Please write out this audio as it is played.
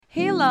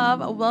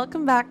love.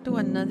 Welcome back to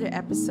another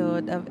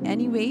episode of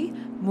Anyway,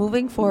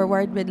 Moving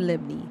Forward with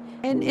Libni.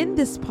 And in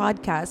this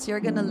podcast, you're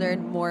going to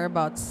learn more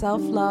about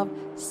self love,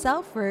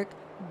 self work,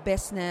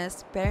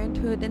 business,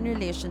 parenthood, and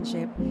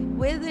relationship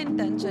with the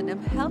intention of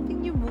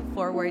helping you move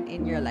forward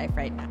in your life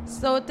right now.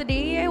 So,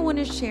 today I want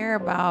to share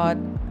about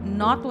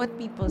not what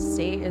people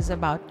say is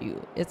about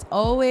you. It's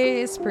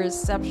always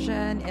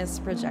perception is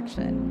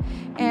projection.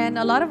 And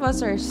a lot of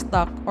us are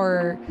stuck,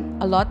 or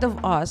a lot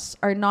of us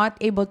are not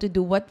able to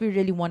do what we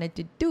really wanted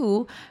to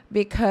do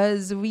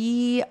because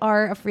we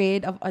are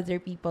afraid of other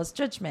people's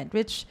judgment,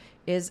 which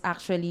is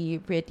actually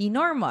pretty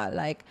normal.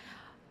 Like,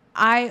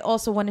 I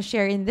also want to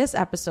share in this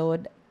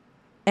episode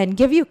and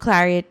give you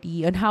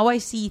clarity on how I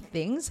see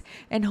things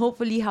and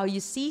hopefully how you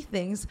see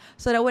things,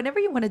 so that whenever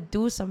you want to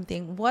do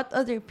something, what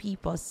other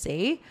people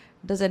say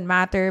doesn't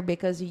matter,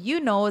 because you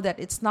know that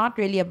it's not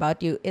really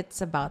about you,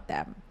 it's about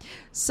them.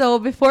 So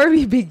before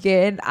we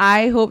begin,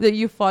 I hope that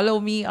you follow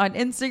me on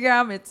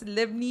Instagram. It's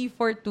Libni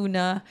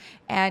Fortuna,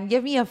 and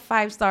give me a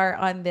 5-star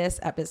on this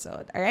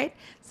episode. All right.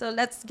 So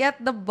let's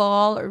get the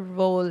ball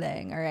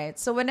rolling. All right.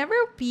 So whenever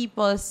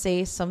people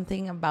say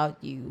something about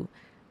you,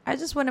 I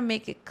just want to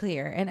make it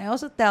clear. And I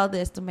also tell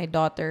this to my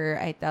daughter.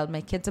 I tell my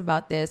kids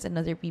about this and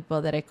other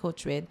people that I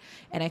coach with,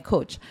 and I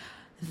coach,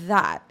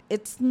 that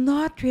it's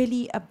not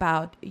really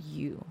about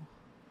you.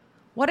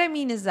 What I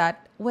mean is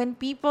that when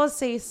people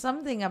say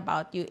something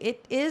about you,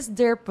 it is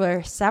their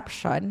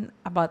perception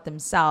about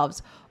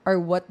themselves or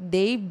what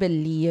they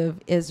believe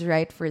is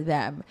right for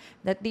them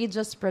that they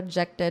just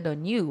projected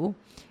on you.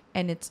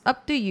 And it's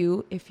up to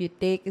you if you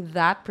take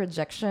that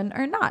projection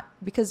or not,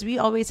 because we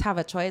always have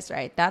a choice,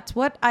 right? That's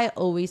what I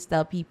always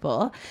tell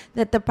people,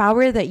 that the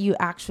power that you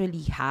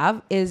actually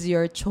have is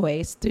your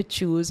choice to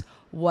choose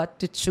what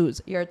to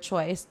choose, your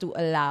choice to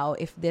allow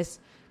if this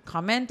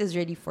comment is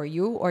really for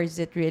you or is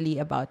it really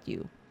about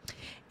you.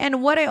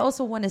 And what I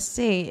also want to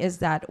say is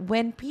that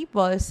when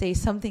people say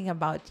something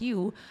about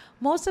you,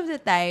 most of the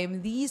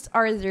time, these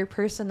are their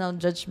personal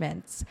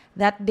judgments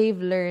that they've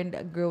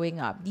learned growing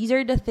up. These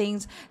are the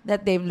things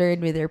that they've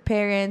learned with their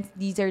parents.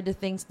 These are the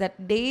things that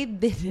they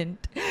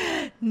didn't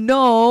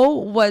know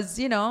was,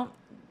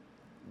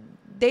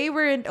 they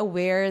weren't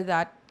aware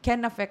that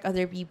can affect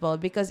other people,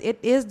 because it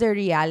is the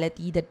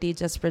reality that they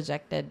just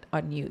projected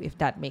on you, if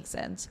that makes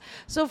sense.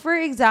 So for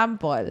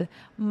example,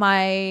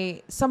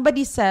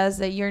 somebody says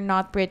that you're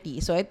not pretty.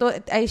 So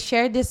I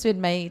shared this with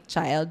my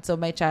child. So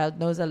my child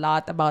knows a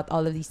lot about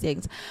all of these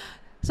things.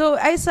 So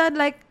I said,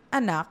 like,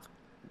 anak,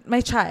 my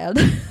child,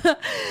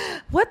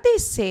 what they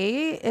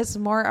say is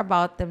more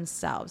about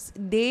themselves.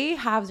 They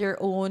have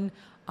their own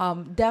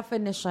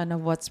definition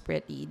of what's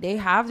pretty. They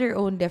have their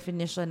own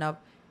definition of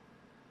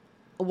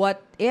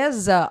what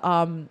is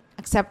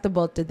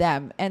acceptable to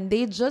them, and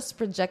they just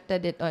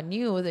projected it on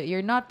you that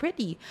you're not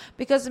pretty,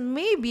 because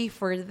maybe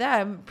for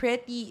them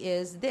pretty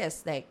is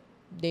this, like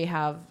they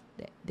have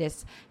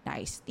this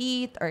nice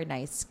teeth or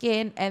nice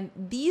skin, and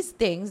these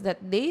things that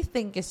they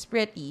think is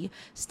pretty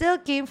still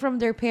came from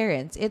their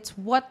parents. It's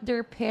what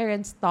their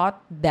parents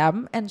taught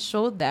them and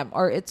showed them,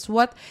 or it's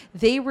what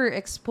they were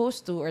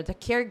exposed to, or the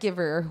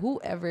caregiver or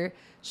whoever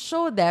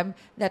showed them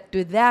that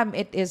to them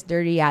it is the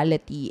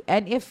reality.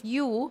 And if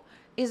you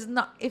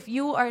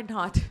are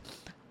not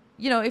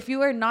if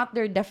you are not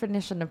their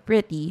definition of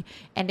pretty,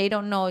 and they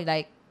don't know,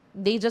 like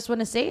they just want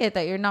to say it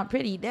that you're not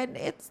pretty, then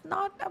it's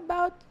not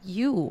about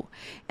you.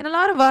 And a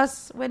lot of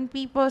us, when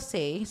people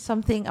say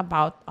something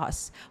about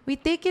us, we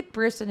take it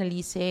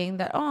personally, saying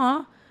that,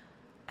 oh,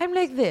 I'm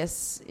like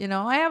this.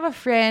 I have a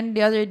friend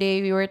the other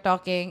day, we were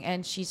talking,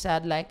 and she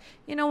said, like,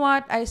 you know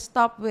what, I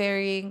stopped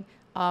wearing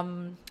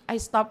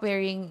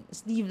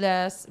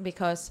sleeveless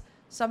because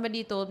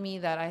somebody told me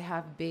that I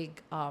have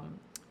big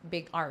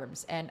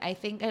arms, and I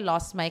think I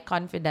lost my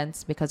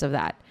confidence because of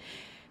that.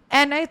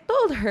 And I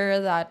told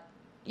her that,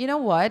 you know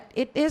what,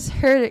 it is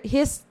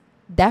his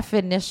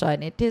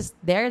definition, it is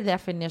their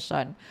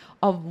definition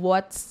of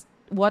what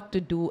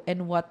to do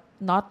and what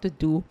not to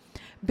do,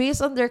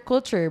 based on their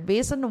culture,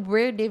 based on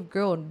where they've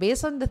grown,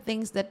 based on the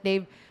things that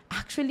they've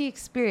actually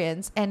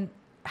experienced, and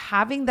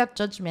having that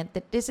judgment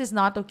that this is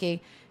not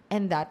okay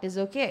and that is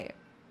okay.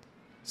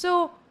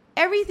 So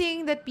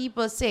everything that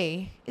people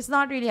say is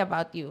not really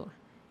about you.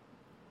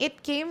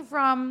 It came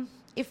from,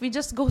 if we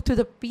just go to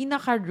the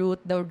pinaka-root,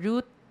 the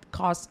root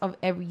cause of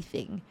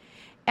everything.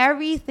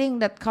 Everything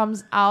that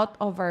comes out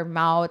of our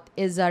mouth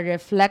is a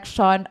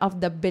reflection of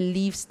the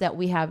beliefs that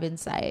we have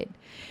inside.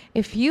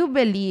 If you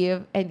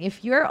believe, and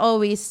if you're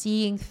always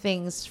seeing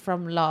things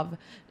from love,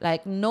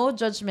 like no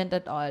judgment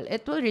at all,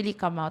 it will really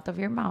come out of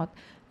your mouth.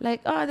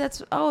 Like,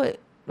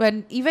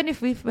 when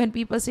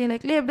people say,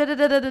 like, live, da, da,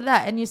 da, da, da, da,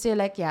 and you say,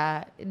 like,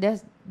 yeah,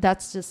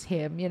 that's just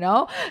him, you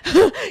know?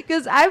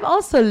 Because I've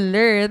also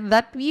learned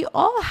that we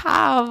all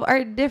have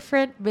our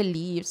different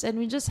beliefs and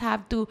we just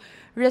have to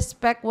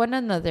respect one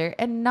another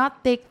and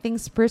not take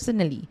things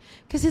personally.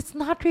 Because it's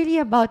not really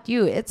about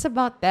you, it's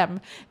about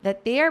them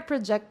that they are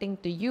projecting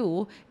to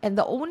you. And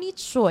the only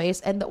choice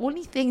and the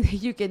only thing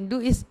that you can do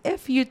is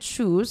if you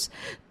choose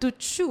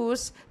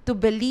to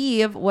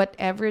believe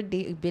whatever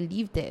they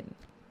believed in.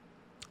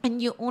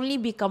 And you only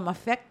become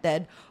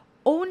affected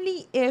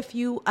only if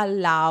you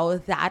allow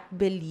that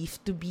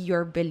belief to be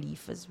your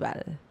belief as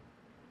well.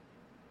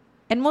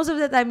 And most of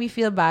the time we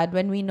feel bad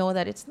when we know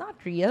that it's not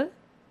real.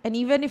 And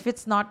even if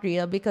it's not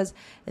real, because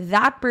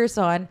that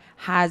person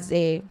has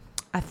a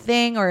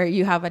thing, or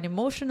you have an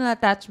emotional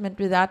attachment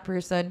with that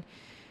person,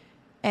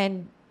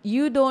 and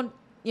you don't,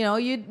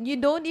 you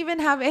don't even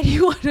have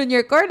anyone in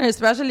your corner,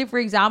 especially, for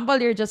example,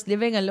 you're just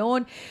living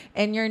alone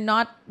and you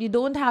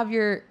don't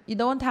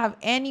have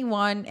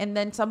anyone, and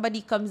then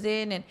somebody comes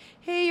in and,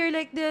 hey, you're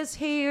like this,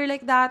 hey, you're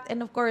like that.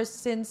 And of course,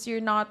 since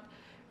you're not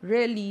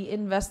really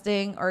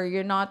investing, or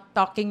you're not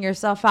talking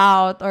yourself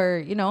out,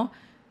 or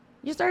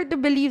you start to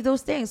believe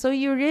those things. So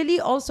you really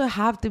also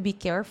have to be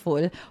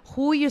careful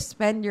who you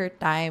spend your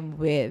time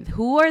with.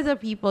 Who are the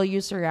people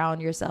you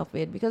surround yourself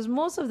with? Because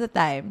most of the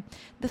time,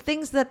 the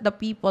things that the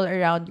people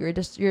around you,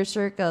 your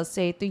circle,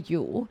 say to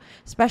you,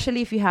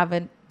 especially if you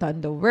haven't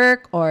done the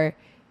work, or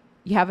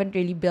you haven't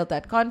really built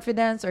that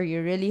confidence, or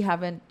you really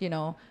haven't,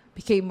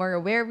 became more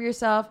aware of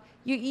yourself,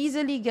 you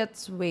easily get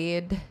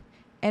swayed.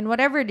 And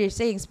whatever they're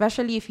saying,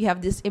 especially if you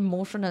have this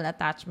emotional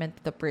attachment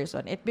to the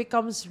person, it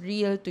becomes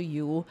real to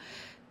you,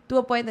 to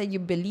a point that you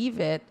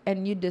believe it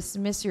and you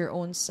dismiss your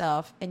own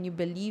self and you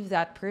believe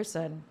that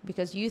person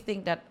because you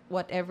think that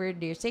whatever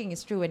they're saying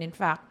is true. And in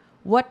fact,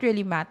 what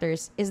really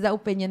matters is the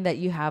opinion that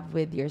you have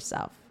with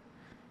yourself.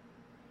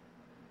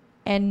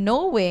 And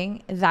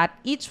knowing that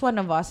each one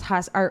of us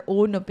has our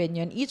own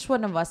opinion, each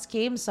one of us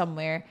came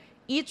somewhere,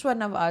 each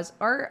one of us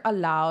are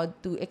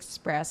allowed to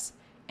express,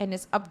 and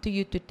it's up to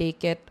you to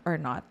take it or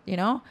not,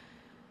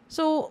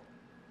 So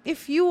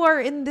if you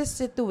are in this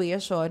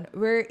situation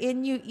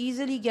wherein you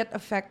easily get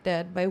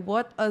affected by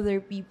what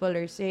other people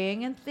are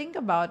saying, and think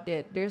about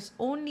it, there's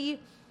only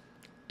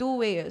two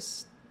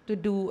ways to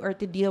do or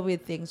to deal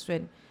with things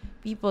when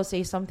people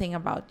say something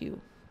about you.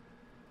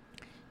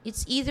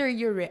 It's either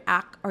you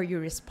react or you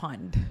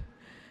respond.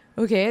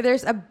 Okay,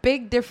 there's a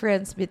big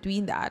difference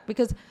between that,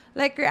 because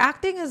like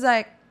reacting is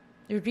like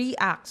you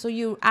react, so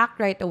you act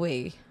right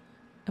away,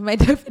 my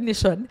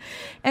definition.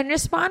 And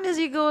respond is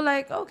you go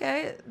like,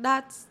 okay,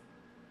 that's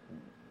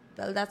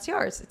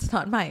yours, it's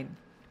not mine.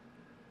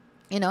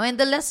 And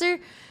the lesser,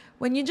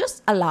 when you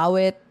just allow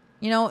it,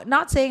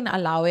 not saying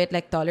allow it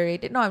like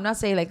tolerate it, no, I'm not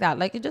saying like that,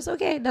 like you just,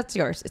 okay, that's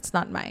yours, it's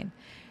not mine,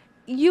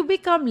 you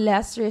become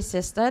less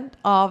resistant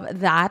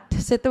of that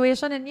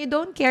situation, and you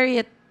don't carry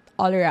it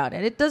all around,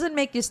 and it doesn't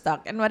make you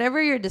stuck. And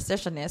whatever your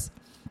decision is,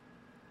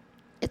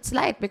 it's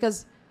light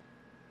because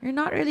you're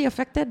not really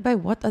affected by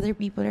what other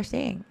people are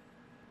saying.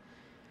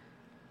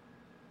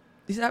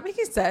 Is that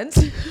making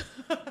sense?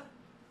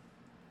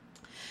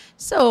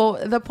 So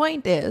the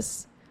point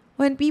is,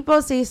 when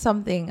people say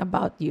something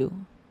about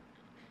you,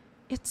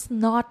 it's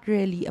not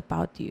really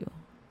about you.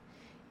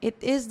 It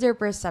is their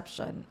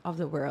perception of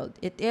the world.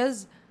 It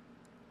is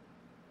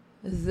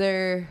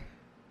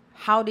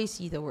how they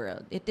see the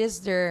world. It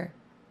is the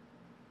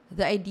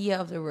idea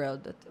of the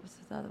world. What's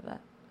the thought of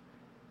that?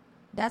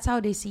 That's how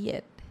they see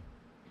it.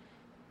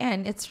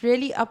 And it's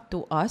really up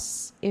to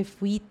us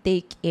if we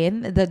take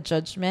in the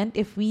judgment,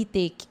 if we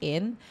take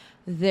in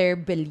their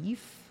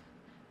belief.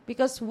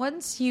 Because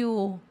once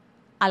you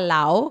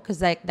allow, because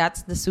like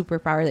that's the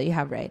superpower that you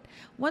have, right?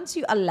 Once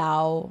you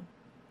allow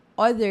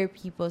other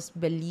people's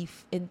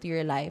belief into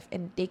your life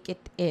and take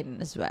it in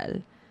as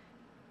well,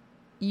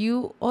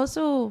 you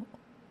also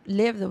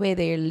live the way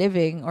they're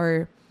living,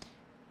 or,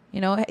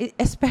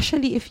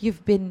 especially if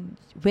you've been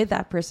with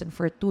that person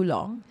for too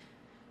long.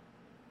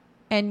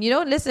 And you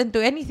don't listen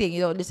to anything.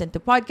 You don't listen to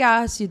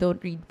podcasts. You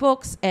don't read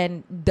books.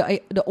 And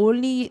the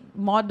only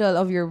model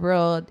of your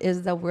world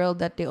is the world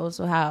that they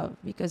also have,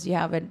 because you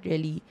haven't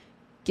really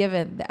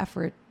given the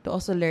effort to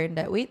also learn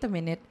that, wait a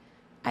minute,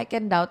 I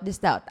can doubt this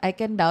doubt. I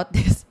can doubt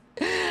this.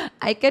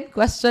 I can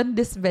question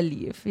this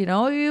belief. You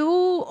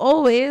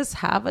always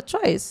have a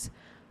choice,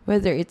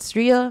 whether it's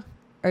real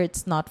or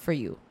it's not for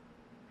you.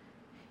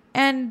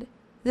 And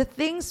the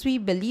things we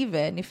believe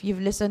in, if you've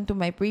listened to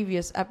my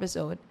previous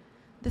episode,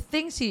 the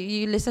things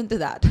you listen to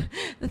that,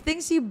 the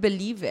things you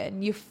believe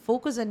in, you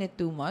focus on it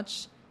too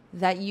much,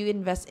 that you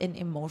invest in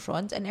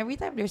emotions. And every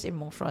time there's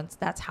emotions,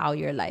 that's how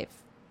your life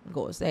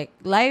goes. Like,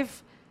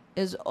 life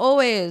is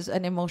always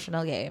an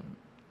emotional game.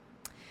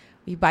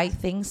 We buy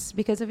things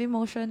because of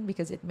emotion,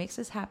 because it makes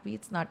us happy.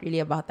 It's not really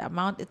about the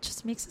amount. It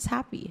just makes us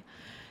happy.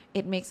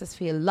 It makes us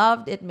feel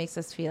loved. It makes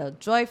us feel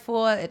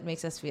joyful. It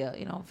makes us feel,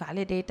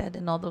 validated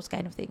and all those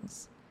kind of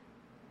things.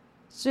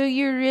 So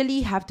you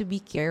really have to be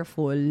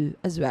careful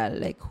as well.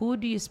 Like, who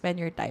do you spend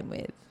your time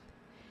with?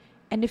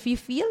 And if you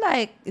feel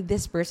like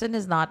this person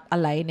is not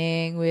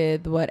aligning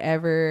with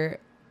whatever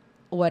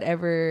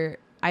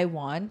I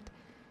want,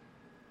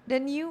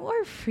 then you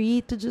are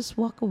free to just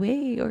walk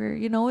away, or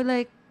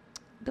like,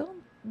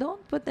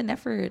 don't put an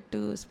effort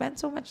to spend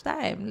so much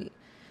time,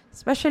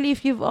 especially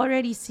if you've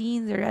already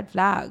seen the red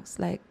flags.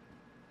 Like,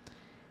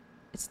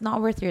 it's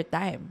not worth your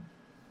time.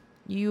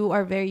 You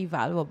are very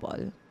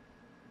valuable.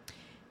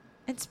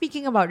 And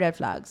speaking about red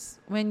flags,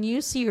 when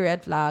you see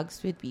red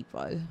flags with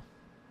people,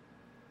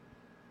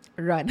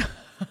 run.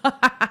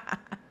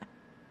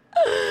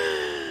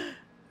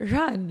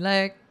 Run.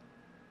 Like,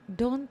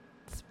 don't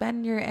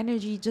spend your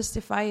energy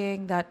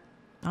justifying that,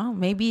 oh,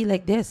 maybe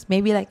like this,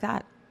 maybe like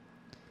that.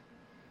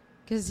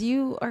 Because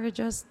you are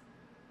just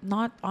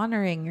not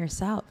honoring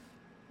yourself.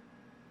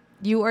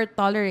 You are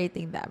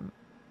tolerating them.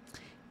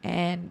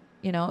 And,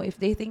 if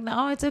they think,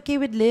 oh, it's okay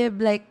with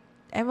Lib, like,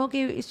 I'm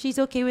okay, she's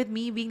okay with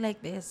me being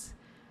like this,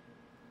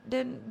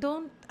 then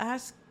don't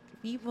ask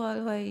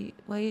people,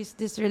 why is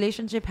this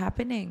relationship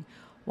happening?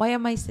 Why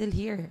am I still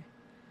here?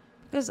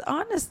 Because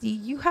honestly,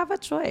 you have a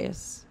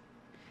choice.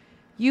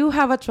 You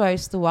have a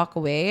choice to walk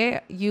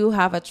away. You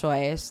have a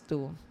choice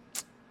to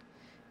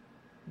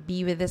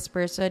be with this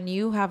person.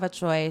 You have a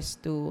choice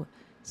to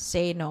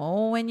say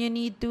no when you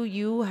need to.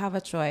 You have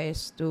a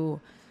choice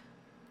to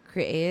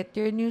create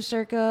your new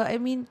circle. I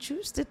mean,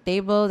 choose the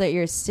table that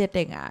you're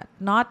sitting at.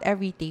 Not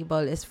every table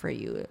is for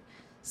you.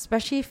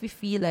 Especially if you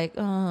feel like,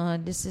 oh,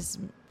 this is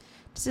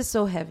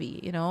so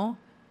heavy,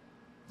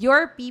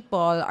 Your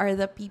people are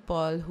the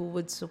people who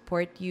would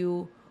support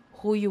you,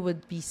 who you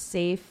would be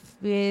safe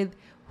with,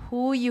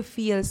 who you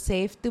feel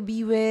safe to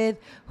be with,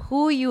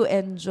 who you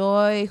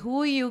enjoy,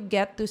 who you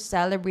get to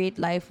celebrate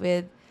life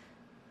with.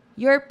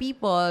 Your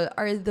people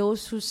are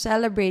those who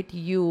celebrate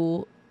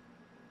you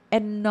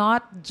and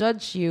not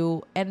judge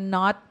you and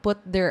not put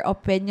their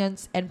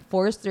opinions and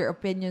force their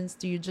opinions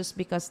to you just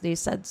because they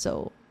said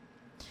so.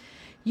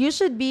 You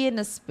should be in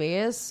a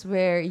space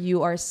where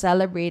you are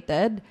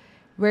celebrated,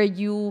 where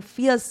you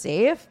feel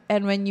safe.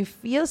 And when you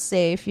feel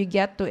safe, you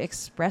get to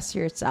express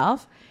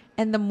yourself.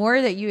 And the more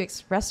that you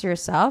express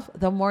yourself,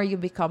 the more you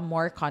become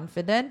more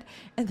confident.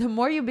 And the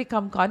more you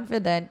become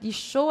confident, you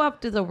show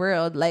up to the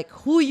world like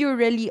who you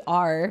really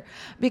are.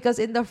 Because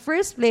in the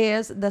first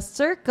place, the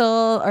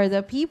circle or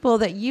the people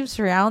that you've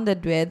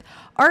surrounded with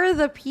are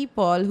the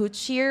people who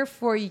cheer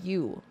for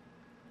you.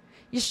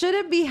 You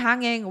shouldn't be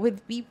hanging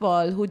with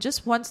people who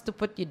just wants to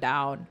put you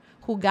down,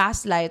 who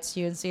gaslights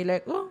you and say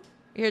like, oh,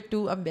 you're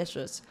too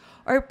ambitious.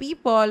 Or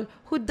people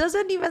who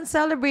doesn't even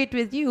celebrate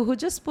with you, who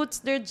just puts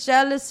their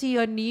jealousy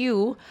on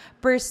you,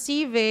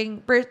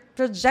 projecting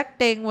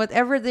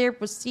whatever they're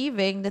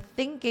perceiving, the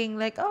thinking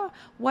like, oh,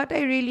 what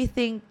I really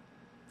think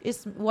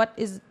is what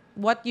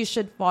you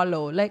should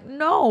follow. Like,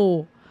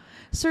 no.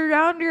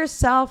 Surround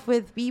yourself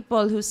with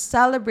people who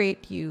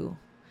celebrate you.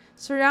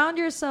 Surround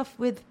yourself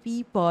with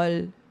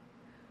people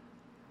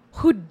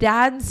who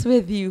dance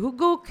with you, who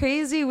go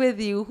crazy with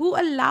you, who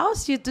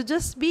allows you to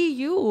just be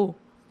you.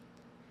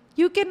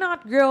 You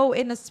cannot grow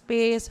in a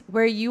space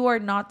where you are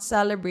not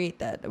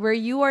celebrated, where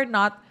you are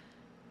not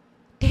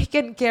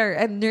taken care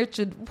and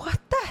nurtured. What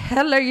the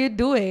hell are you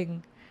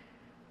doing?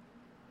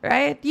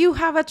 Right? You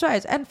have a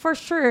choice. And for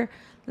sure,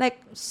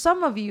 like,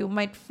 some of you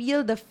might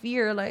feel the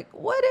fear, like,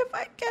 what if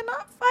I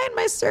cannot find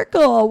my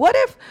circle? What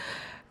if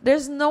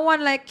there's no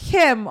one like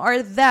him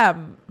or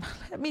them?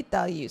 Let me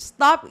tell you,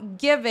 stop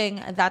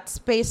giving that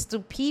space to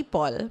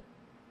people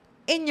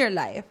in your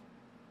life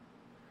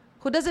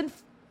who doesn't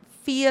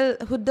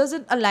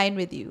align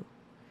with you.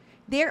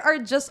 They are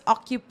just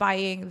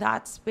occupying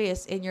that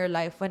space in your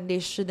life when they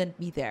shouldn't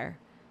be there.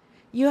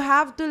 You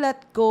have to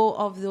let go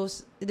of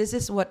those. This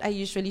is what I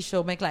usually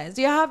show my clients.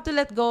 You have to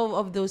let go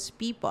of those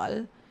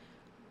people.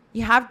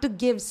 You have to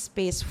give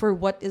space for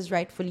what is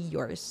rightfully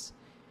yours.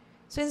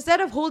 So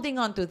instead of holding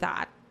on to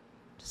that,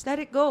 just let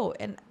it go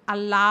and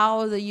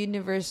allow the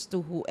universe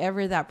to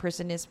whoever that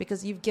person is,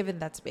 because you've given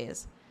that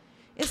space.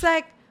 It's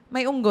like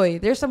my unggoy.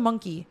 There's a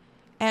monkey,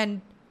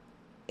 and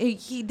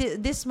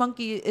this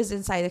monkey is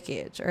inside the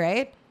cage, all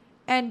right?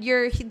 And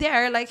you're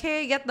there like,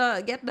 hey, get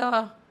the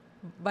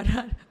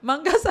banana,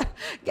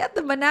 get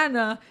the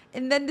banana,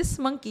 and then this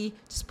monkey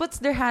just puts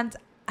their hand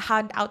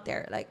out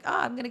there like, oh,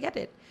 I'm gonna get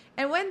it.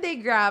 And when they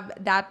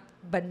grab that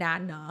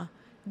banana,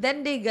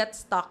 then they get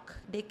stuck.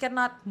 They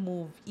cannot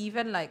move,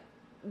 even like.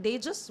 They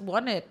just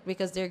want it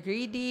because they're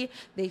greedy.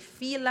 They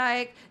feel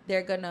like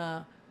they're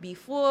gonna be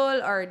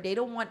full, or they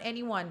don't want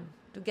anyone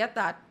to get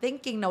that,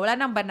 thinking na wala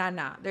nang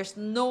banana. There's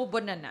no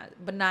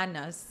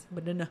bananas,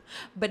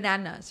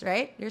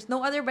 right? There's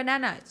no other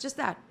banana. It's just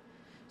that.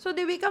 So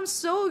they become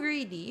so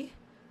greedy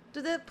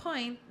to the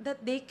point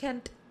that they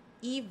can't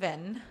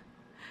even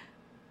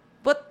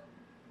put,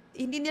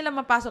 hindi nila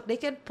mapasok. They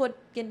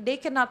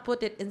cannot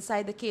put it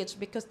inside the cage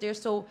because they're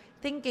so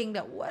thinking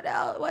that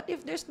what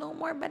if there's no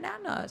more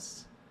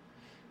bananas?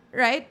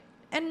 Right?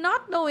 And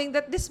not knowing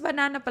that this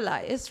banana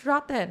pala is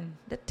rotten.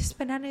 That this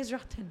banana is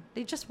rotten.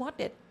 They just want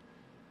it.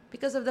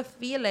 Because of the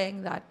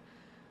feeling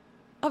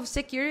of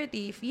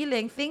security,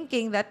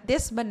 thinking that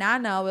this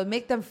banana will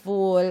make them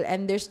full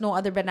and there's no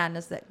other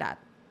bananas like that.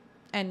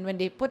 And when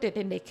they put it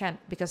in, they can't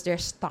because they're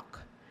stuck.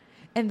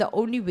 And the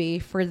only way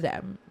for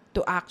them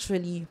to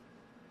actually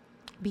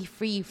be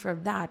free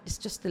from that is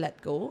just to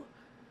let go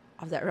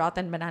of that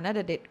rotten banana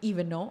that they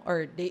even know,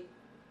 or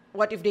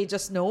what if they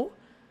just know?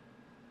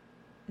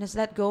 Just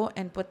let go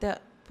and put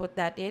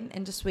that in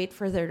and just wait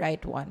for the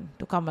right one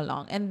to come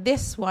along. And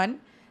this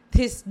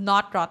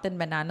not rotten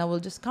banana will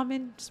just come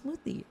in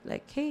smoothly.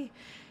 Like, hey,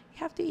 you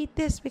have to eat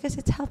this because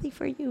it's healthy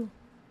for you.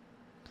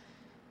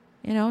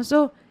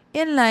 So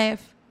in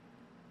life,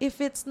 if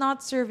it's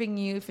not serving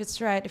you, if it's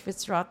right, if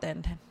it's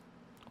rotten, then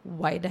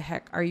why the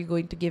heck are you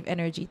going to give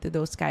energy to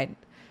those kind,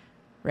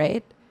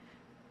 right?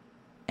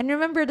 And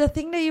remember, the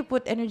thing that you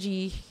put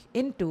energy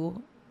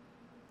into,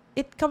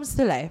 it comes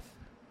to life.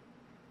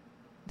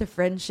 The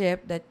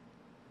friendship that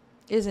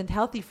isn't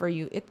healthy for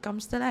you, it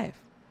comes to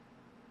life.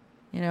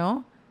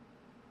 And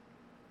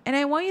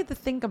I want you to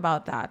think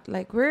about that.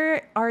 Like,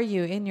 where are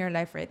you in your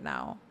life right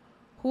now?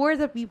 Who are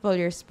the people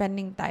you're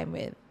spending time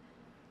with?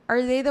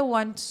 Are they the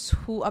ones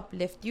who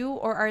uplift you,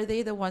 or are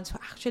they the ones who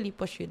actually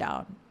push you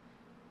down?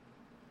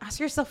 Ask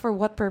yourself, for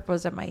what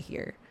purpose am I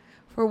here?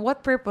 For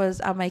what purpose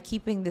am I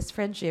keeping this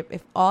friendship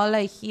if all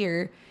I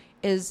hear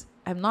is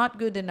I'm not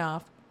good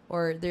enough,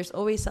 or there's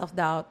always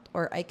self-doubt,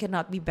 or I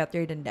cannot be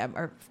better than them,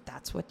 or if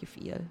that's what you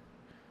feel?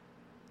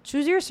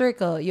 Choose your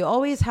circle. You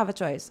always have a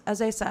choice.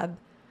 As I said,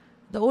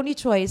 the only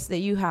choice that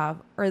you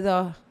have, or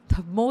the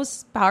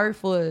most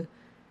powerful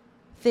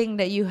thing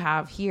that you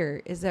have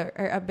here, is our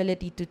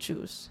ability to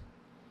choose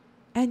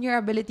and your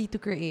ability to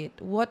create.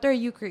 What are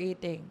you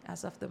creating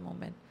as of the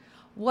moment?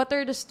 What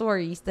are the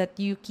stories that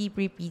you keep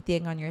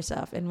repeating on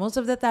yourself? And most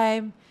of the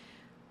time,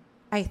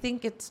 I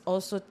think it's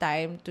also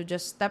time to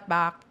just step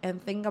back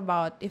and think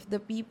about if the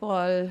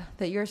people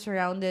that you're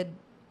surrounding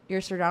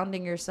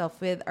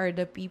yourself with are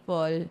the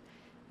people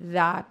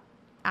that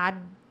add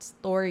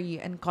story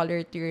and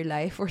color to your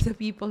life, or the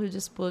people who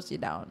just pulls you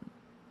down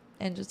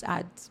and just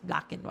adds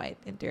black and white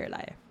into your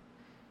life.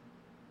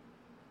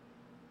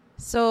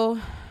 So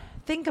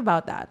think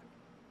about that.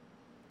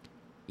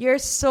 You're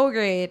so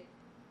great.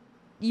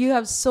 You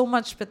have so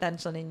much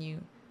potential in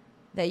you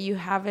that you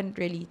haven't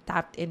really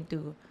tapped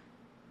into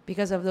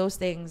because of those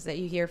things that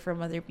you hear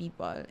from other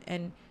people.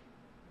 And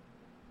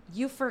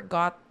you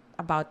forgot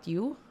about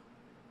you.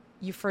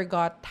 You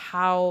forgot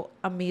how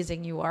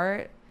amazing you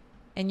are.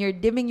 And you're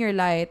dimming your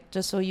light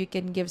just so you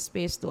can give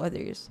space to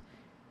others.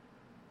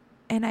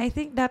 And I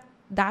think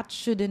that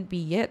shouldn't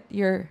be it.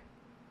 Your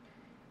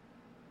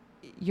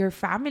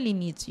family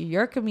needs you.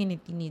 Your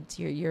community needs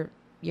you.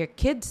 Your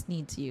kids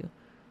needs you.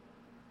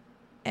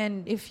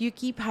 And if you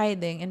keep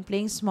hiding and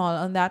playing small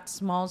on that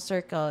small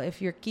circle,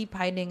 if you keep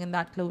hiding in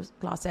that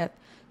closet,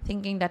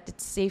 thinking that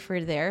it's safer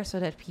there so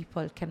that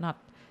people can't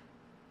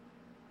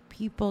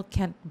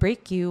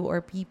break you,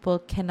 or people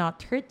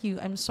cannot hurt you,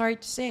 I'm sorry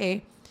to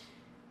say,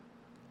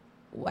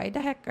 why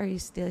the heck are you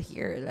still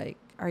here? Like,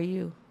 are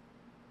you,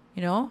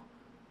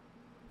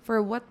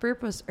 for what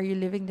purpose are you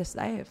living this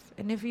life?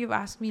 And if you've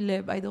asked me,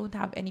 Lib, I don't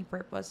have any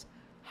purpose,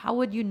 how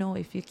would you know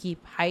if you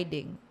keep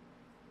hiding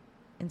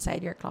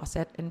inside your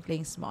closet and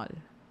playing small?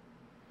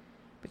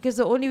 Because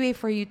the only way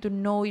for you to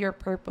know your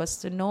purpose,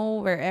 to know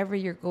wherever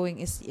you're going,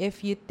 is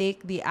if you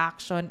take the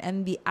action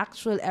and the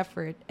actual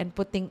effort and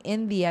putting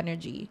in the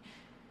energy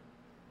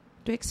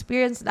to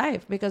experience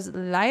life. Because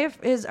life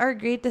is our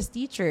greatest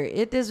teacher.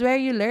 It is where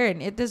you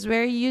learn. It is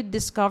where you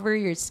discover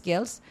your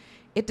skills.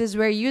 It is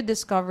where you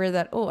discover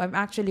that, oh, I'm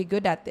actually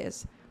good at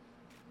this.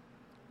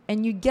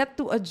 And you get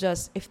to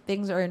adjust if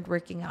things aren't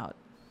working out.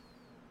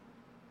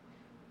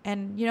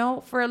 And,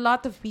 for a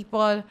lot of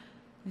people,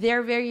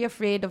 they're very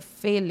afraid of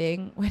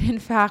failing, when in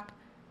fact,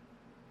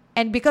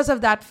 and because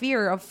of that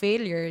fear of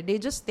failure, they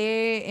just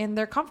stay in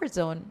their comfort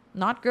zone,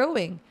 not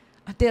growing,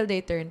 until they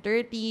turn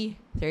 30,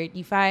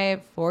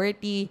 35,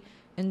 40,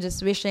 and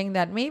just wishing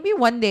that maybe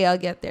one day I'll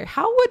get there.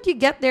 How would you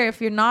get there if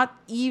you're not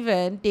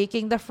even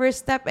taking the first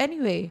step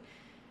anyway?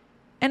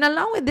 And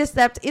along with this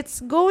step, it's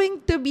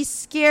going to be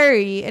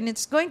scary, and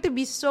it's going to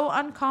be so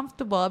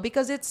uncomfortable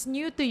because it's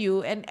new to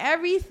you, and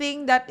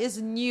everything that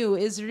is new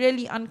is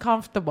really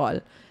uncomfortable.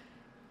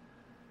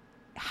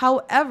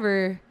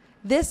 However,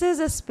 this is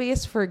a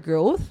space for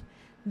growth.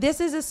 This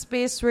is a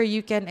space where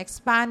you can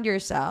expand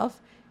yourself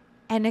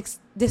and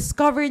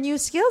discover new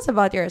skills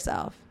about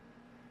yourself.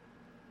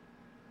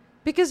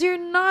 Because you're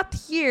not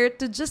here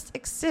to just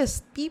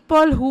exist.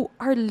 People who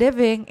are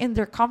living in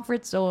their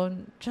comfort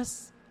zone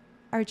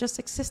are just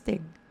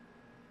existing.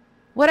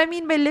 What I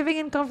mean by living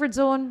in comfort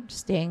zone,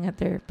 staying at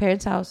their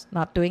parents' house,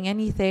 not doing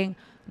anything,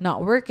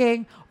 not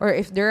working, or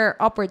if there are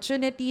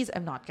opportunities,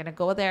 I'm not going to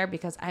go there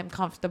because I'm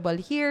comfortable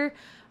here.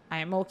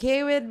 I'm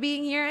okay with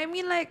being here. I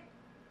mean, like,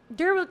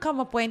 there will come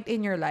a point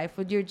in your life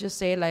where you just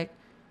say, like,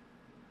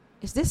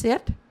 is this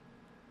it?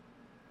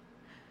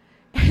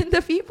 And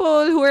the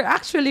people who are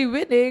actually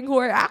winning, who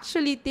are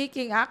actually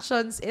taking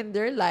actions in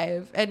their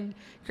life and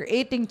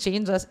creating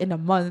changes in a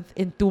month,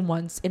 in 2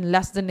 months, in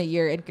less than a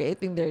year, and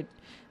creating their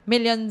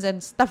millions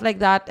and stuff like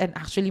that. And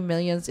actually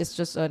millions is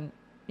just a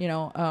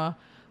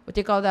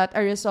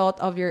result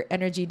of your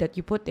energy that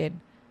you put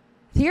in.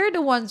 They're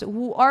the ones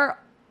who are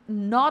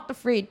not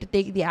afraid to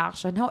take the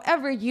action.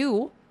 However,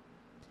 you,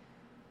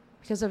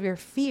 because of your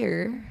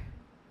fear,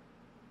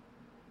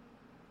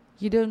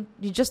 you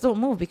just don't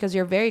move because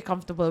you're very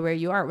comfortable where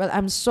you are. Well,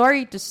 I'm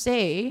sorry to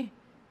say,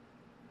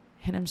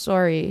 and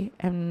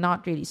I'm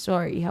not really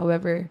sorry.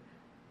 However,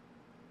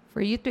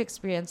 for you to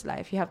experience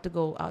life, you have to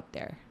go out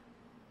there.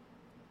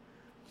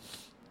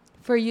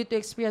 For you to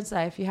experience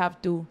life, you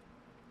have to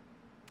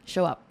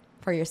show up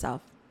for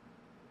yourself.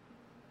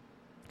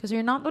 Because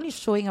you're not only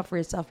showing up for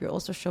yourself, you're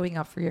also showing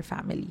up for your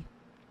family.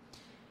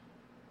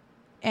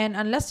 And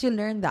unless you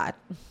learn that,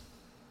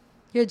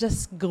 you're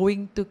just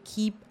going to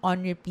keep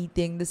on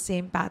repeating the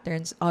same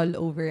patterns all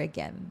over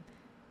again.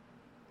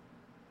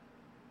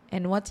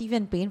 And what's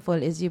even painful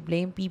is you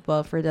blame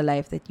people for the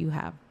life that you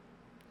have.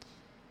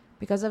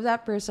 Because of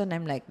that person,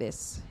 I'm like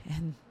this.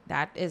 And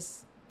that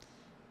is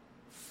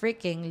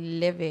freaking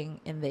living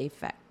in the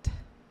effect.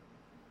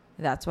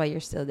 That's why you're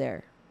still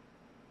there.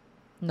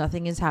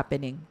 Nothing is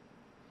happening.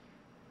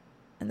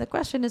 And the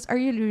question is, are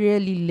you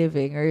really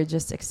living or are you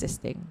just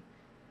existing?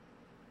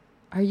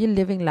 Are you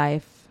living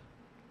life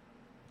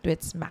to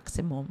its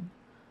maximum?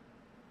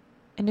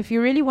 And if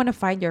you really want to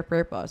find your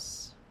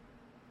purpose,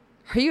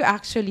 are you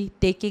actually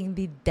taking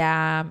the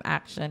damn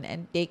action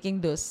and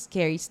taking those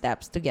scary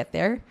steps to get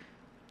there?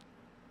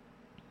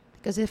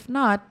 Because if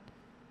not,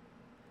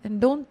 then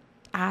don't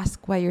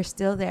ask why you're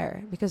still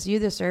there, because you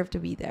deserve to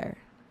be there.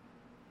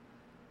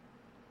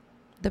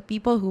 The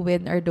people who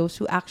win are those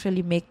who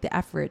actually make the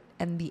effort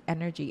and the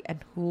energy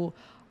and who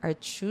are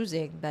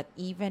choosing that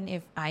even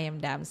if I am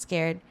damn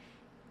scared,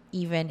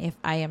 even if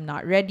I am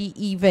not ready,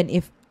 even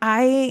if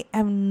I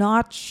am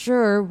not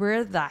sure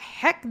where the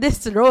heck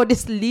this road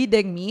is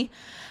leading me,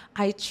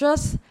 I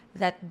trust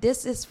that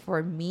this is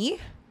for me.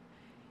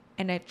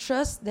 And I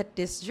trust that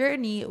this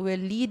journey will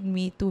lead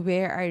me to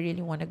where I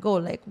really want to go.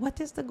 Like, what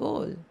is the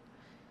goal?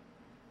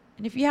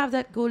 And if you have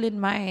that goal in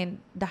mind,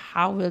 the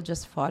how will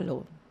just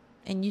follow.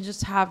 And you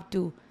just have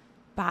to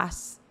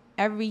pass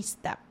every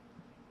step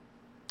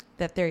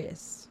that there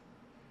is.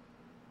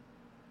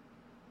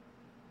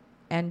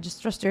 And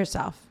just trust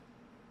yourself.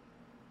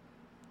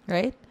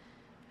 Right?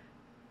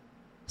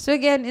 So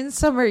again, in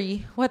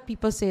summary, what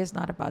people say is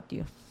not about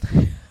you.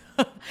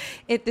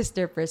 It is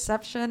their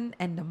perception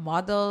and the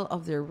model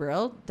of their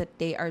world that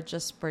they are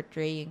just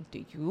portraying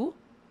to you.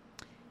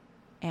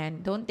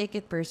 And don't take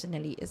it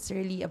personally. It's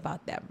really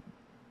about them.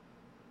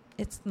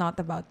 It's not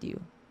about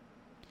you.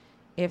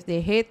 If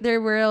they hate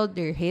their world,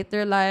 they hate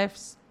their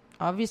lives,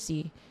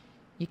 obviously,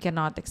 you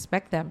cannot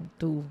expect them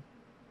to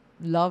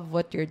love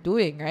what you're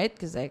doing, right?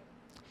 Because like,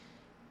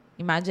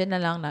 imagine na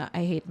lang na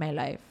I hate my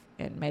life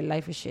and my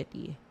life is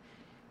shitty.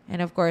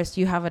 And of course,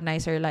 you have a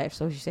nicer life.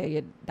 So you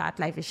say, that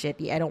life is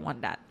shitty. I don't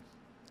want that.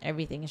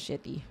 Everything is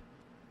shitty.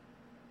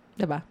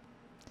 Diba?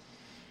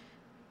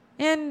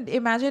 And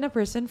imagine a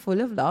person full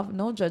of love,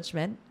 no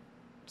judgment.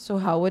 So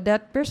how would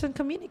that person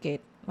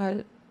communicate?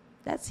 Well,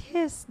 that's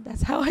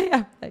how I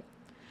am. Like,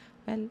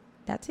 well,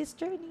 that's his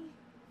journey.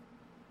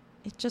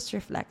 It just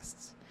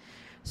reflects.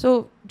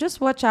 So just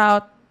watch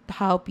out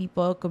how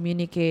people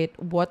communicate.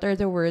 What are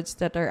the words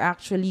that are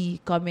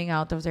actually coming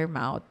out of their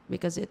mouth?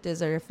 Because it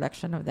is a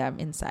reflection of them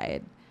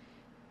inside.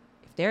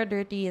 If they're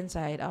dirty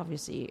inside,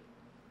 obviously,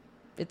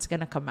 it's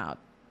going to come out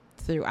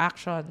through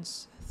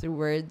actions, through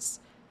words,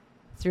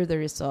 through the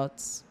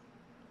results.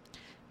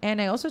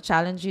 And I also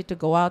challenge you to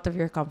go out of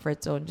your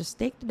comfort zone. Just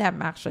take the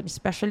damn action,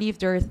 especially if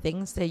there are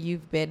things that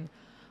you've been,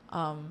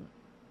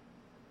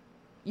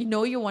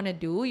 you want to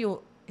do.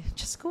 You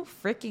just go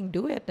freaking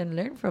do it and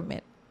learn from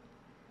it.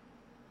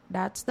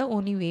 That's the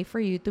only way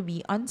for you to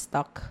be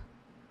unstuck,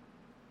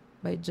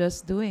 by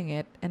just doing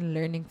it and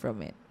learning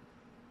from it.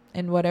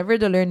 And whatever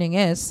the learning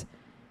is,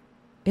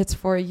 it's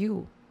for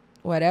you.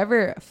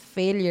 Whatever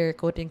failure,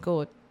 quote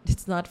unquote,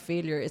 it's not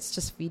failure, it's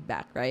just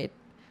feedback, right?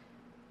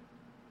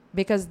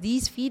 Because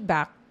these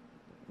feedback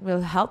will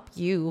help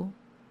you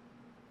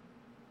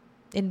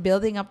in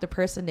building up the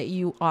person that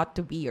you ought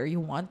to be, or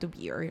you want to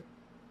be, or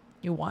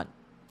you want,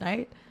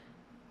 right?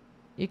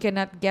 You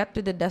cannot get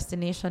to the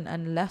destination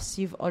unless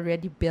you've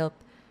already built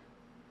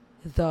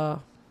the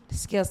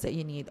skills that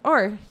you need.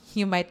 Or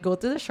you might go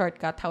to the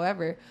shortcut.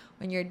 However,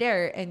 when you're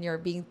there and you're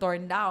being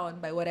torn down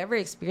by whatever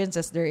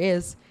experiences there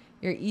is,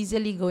 you're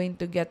easily going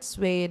to get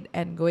swayed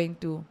and going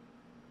to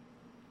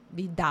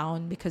be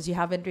down because you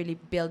haven't really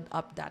built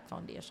up that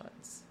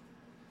foundations.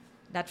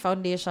 That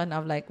foundation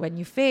of like, when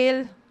you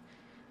fail,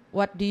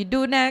 what do you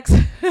do next?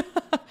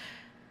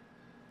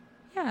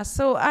 Yeah,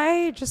 so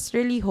I just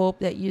really hope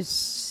that you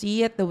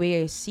see it the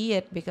way I see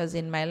it, because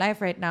in my life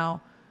right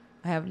now,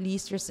 I have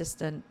least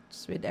resistance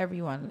with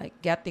everyone,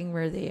 like getting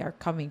where they are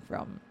coming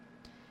from.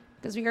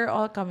 Because we are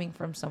all coming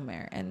from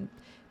somewhere, and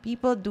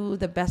people do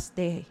the best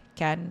they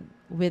can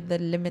with the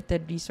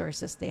limited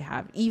resources they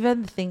have.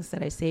 Even the things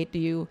that I say to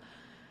you,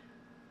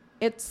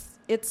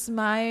 it's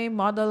my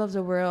model of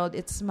the world,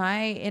 it's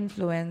my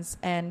influence,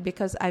 and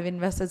because I've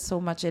invested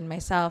so much in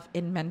myself,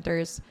 in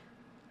mentors,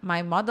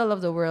 my model of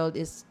the world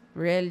is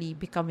really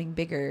becoming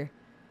bigger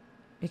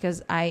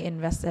because I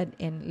invested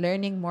in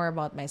learning more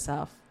about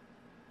myself.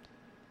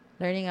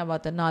 learning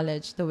about the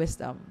knowledge, the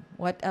wisdom.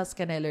 What else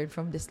can I learn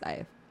from this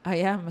life?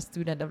 I am a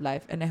student of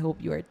life, and I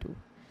hope you are too.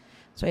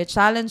 So I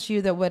challenge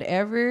you that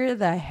whatever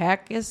the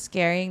heck is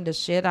scaring the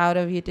shit out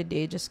of you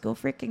today, just go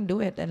freaking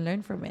do it and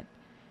learn from it.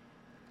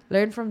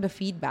 Learn from the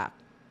feedback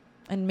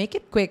and make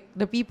it quick.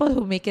 The people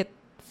who make it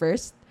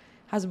first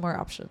has more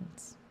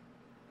options.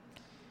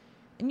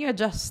 And you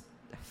adjust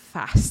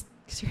fast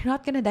because you're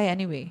not going to die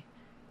anyway,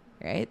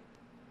 right?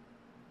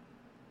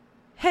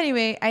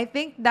 Anyway, I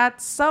think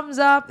that sums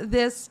up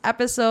this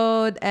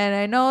episode. And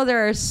I know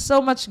there are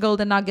so much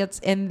golden nuggets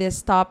in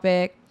this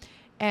topic.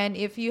 And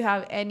if you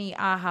have any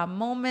aha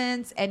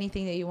moments,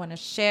 anything that you want to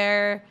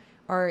share,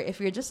 or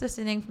if you're just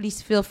listening,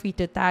 please feel free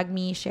to tag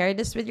me. Share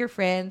this with your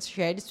friends.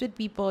 Share this with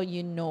people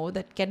you know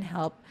that can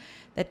help,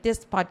 that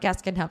this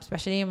podcast can help,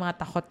 especially yung mga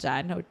takot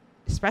dyan,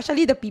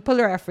 especially the people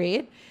who are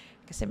afraid.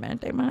 Kasi meron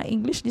tayong mga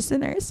English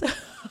listeners.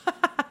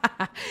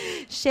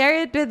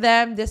 Share it with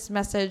them. This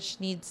message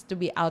needs to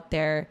be out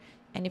there.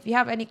 And if you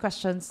have any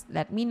questions,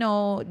 let me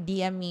know.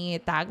 DM me,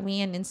 tag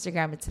me on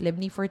Instagram. It's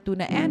Libni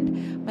Fortuna.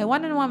 And my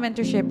one-on-one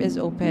mentorship is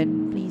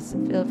open. Please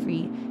feel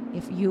free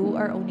if you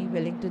are only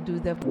willing to do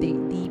the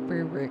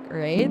deeper work,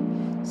 right?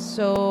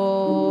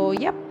 So,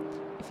 yep.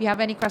 If you have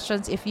any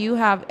questions, if you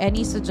have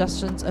any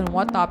suggestions on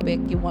what topic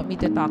you want me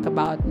to talk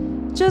about,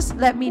 just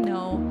let me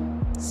know.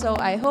 So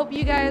I hope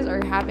you guys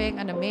are having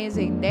an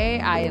amazing day.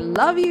 I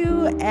love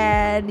you.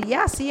 And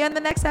yeah, see you in the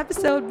next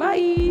episode.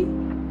 Bye.